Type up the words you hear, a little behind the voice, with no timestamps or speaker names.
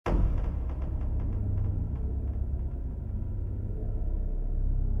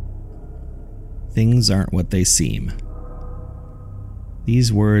Things aren't what they seem.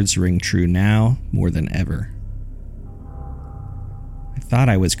 These words ring true now more than ever. I thought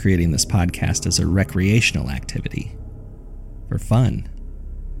I was creating this podcast as a recreational activity, for fun.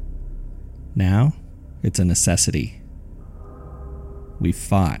 Now, it's a necessity. We've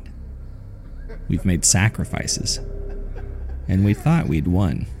fought. We've made sacrifices. And we thought we'd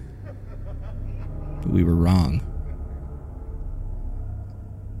won. But we were wrong.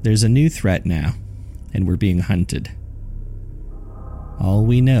 There's a new threat now, and we're being hunted. All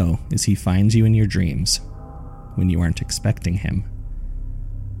we know is he finds you in your dreams, when you aren't expecting him,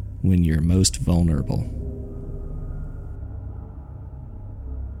 when you're most vulnerable.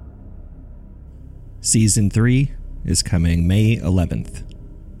 Season 3 is coming May 11th.